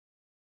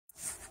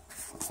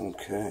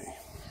Okay,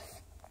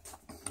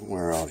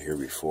 we're out here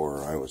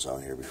before, I was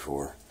out here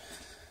before,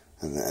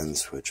 and the end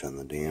switch on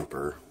the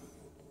damper,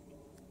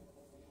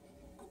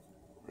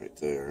 right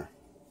there,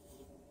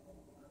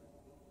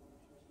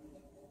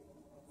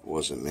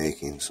 wasn't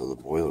making, so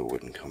the boiler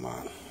wouldn't come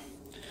on.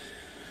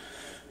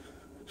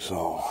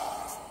 So,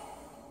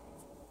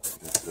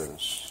 got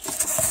this,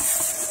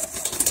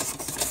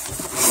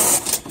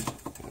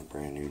 got a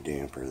brand new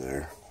damper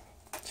there,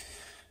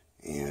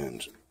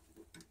 and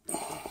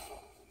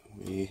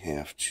we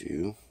have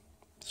to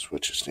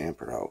switch this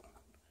damper out.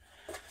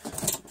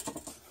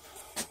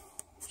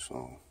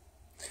 So,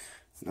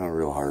 not a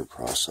real hard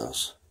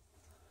process.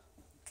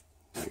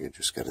 You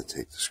just got to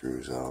take the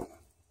screws out,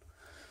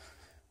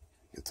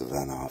 get the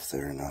vent off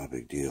there, not a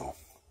big deal,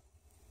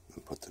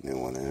 and put the new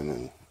one in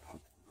and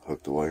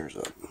hook the wires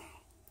up.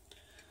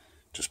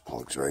 Just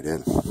plugs right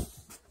in.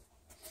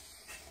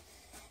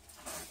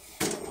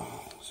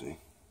 See,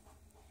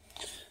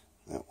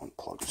 that one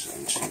plugs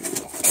into.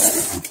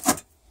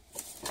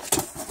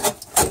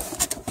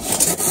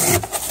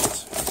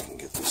 So I can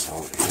get this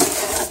out here.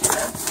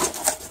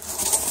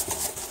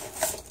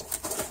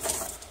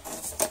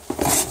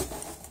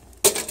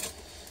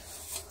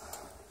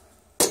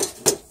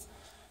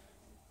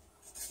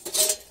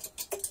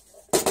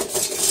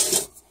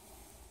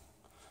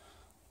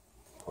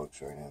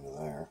 Plugs right into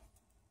there.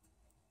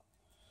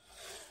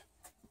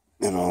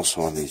 And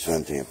also on these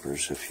vent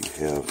dampers, if you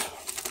have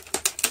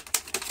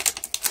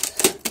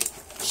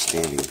a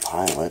standing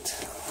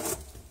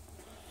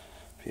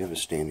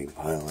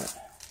pilot,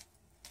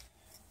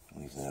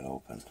 leave that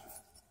open.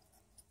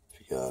 If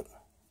you got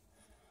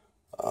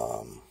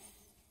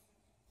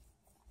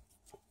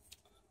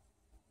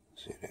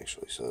see, it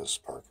actually says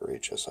spark or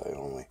HSI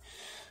only.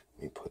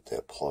 You put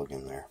that plug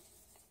in there.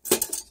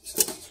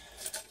 Just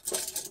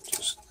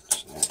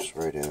snaps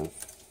right in.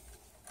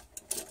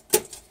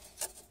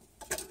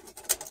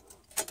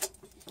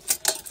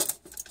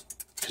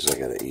 Because I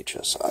got a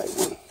HSI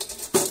one.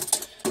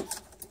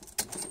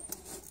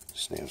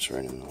 Snaps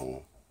right in the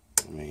hole.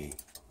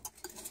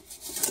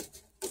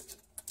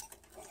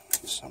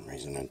 For some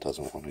reason it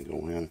doesn't want to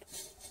go in.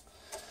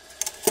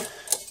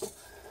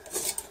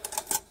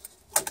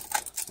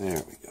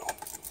 There we go.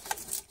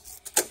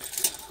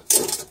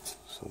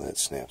 So that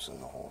snaps in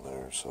the hole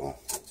there, so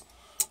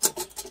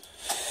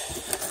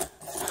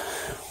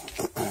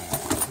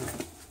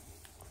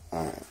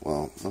alright,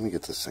 well, let me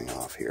get this thing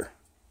off here.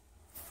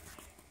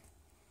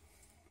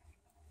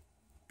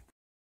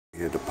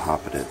 You had to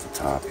pop it at the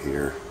top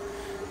here,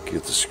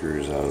 get the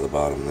screws out of the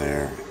bottom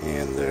there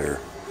and there.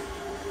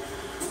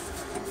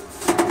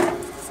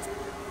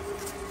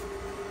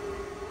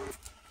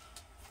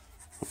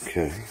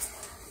 Okay,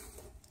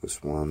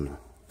 this one,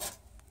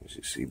 as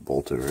you see,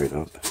 bolted right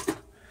up.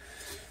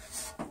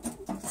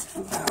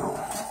 Now,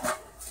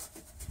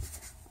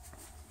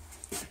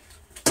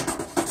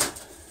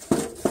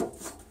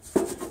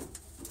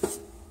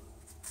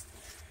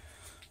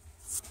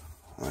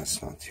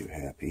 that's not too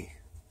happy.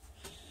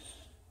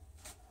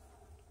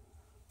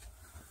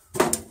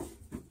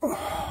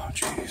 Oh,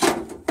 jeez,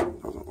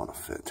 doesn't want to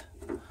fit.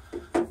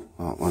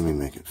 Well, let me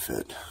make it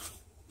fit.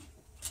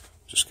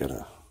 Just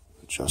gotta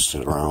adjust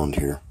it around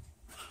here.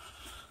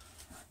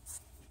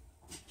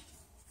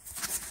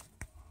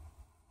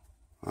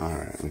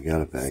 Alright, we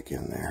got it back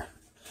in there.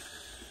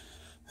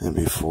 And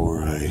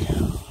before I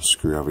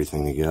screw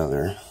everything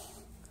together,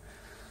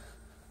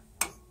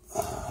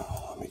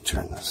 let me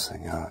turn this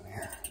thing on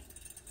here.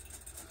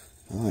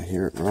 Oh, I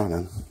hear it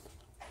running.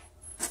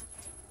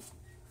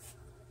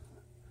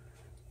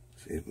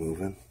 See it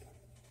moving?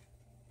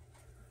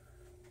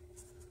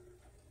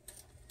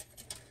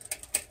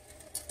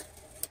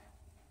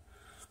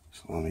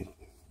 So let me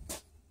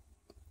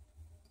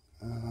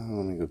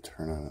go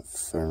turn on the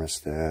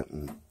thermostat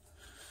and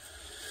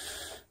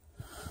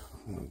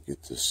we'll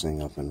get this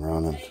thing up and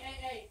running.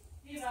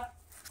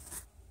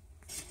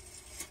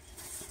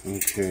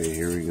 Okay,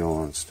 here we go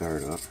on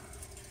startup.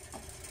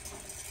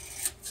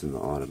 It's in the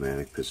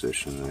automatic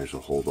position. There's a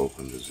hold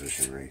open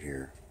position right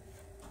here.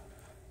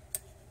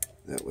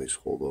 That way's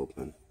hold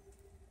open.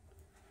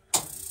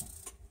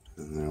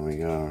 And there we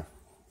go.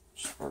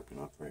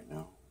 Sparking up right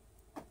now.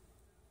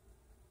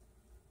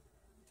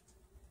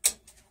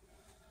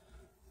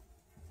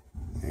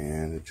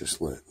 And it just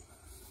lit.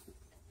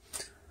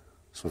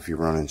 So if you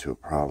run into a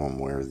problem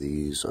where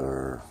these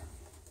are,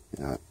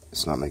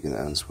 it's not making the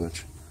end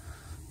switch,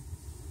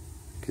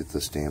 get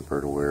this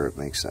damper to where it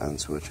makes the end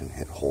switch and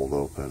hit hold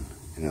open,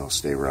 and it'll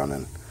stay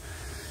running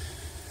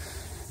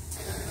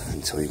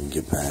until you can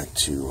get back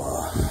to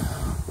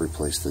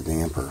replace the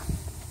damper.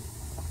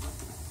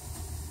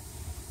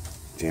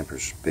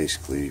 Damper's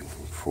basically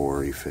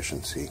for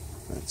efficiency.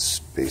 That's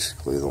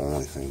basically the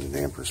only thing the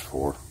damper's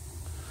for.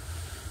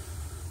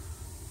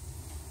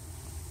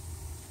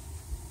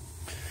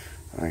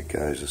 Alright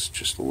guys, it's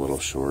just a little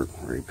short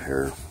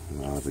repair,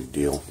 not a big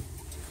deal.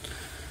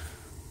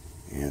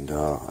 And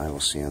I will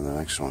see you in the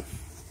next one.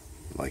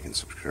 Like and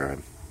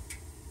subscribe.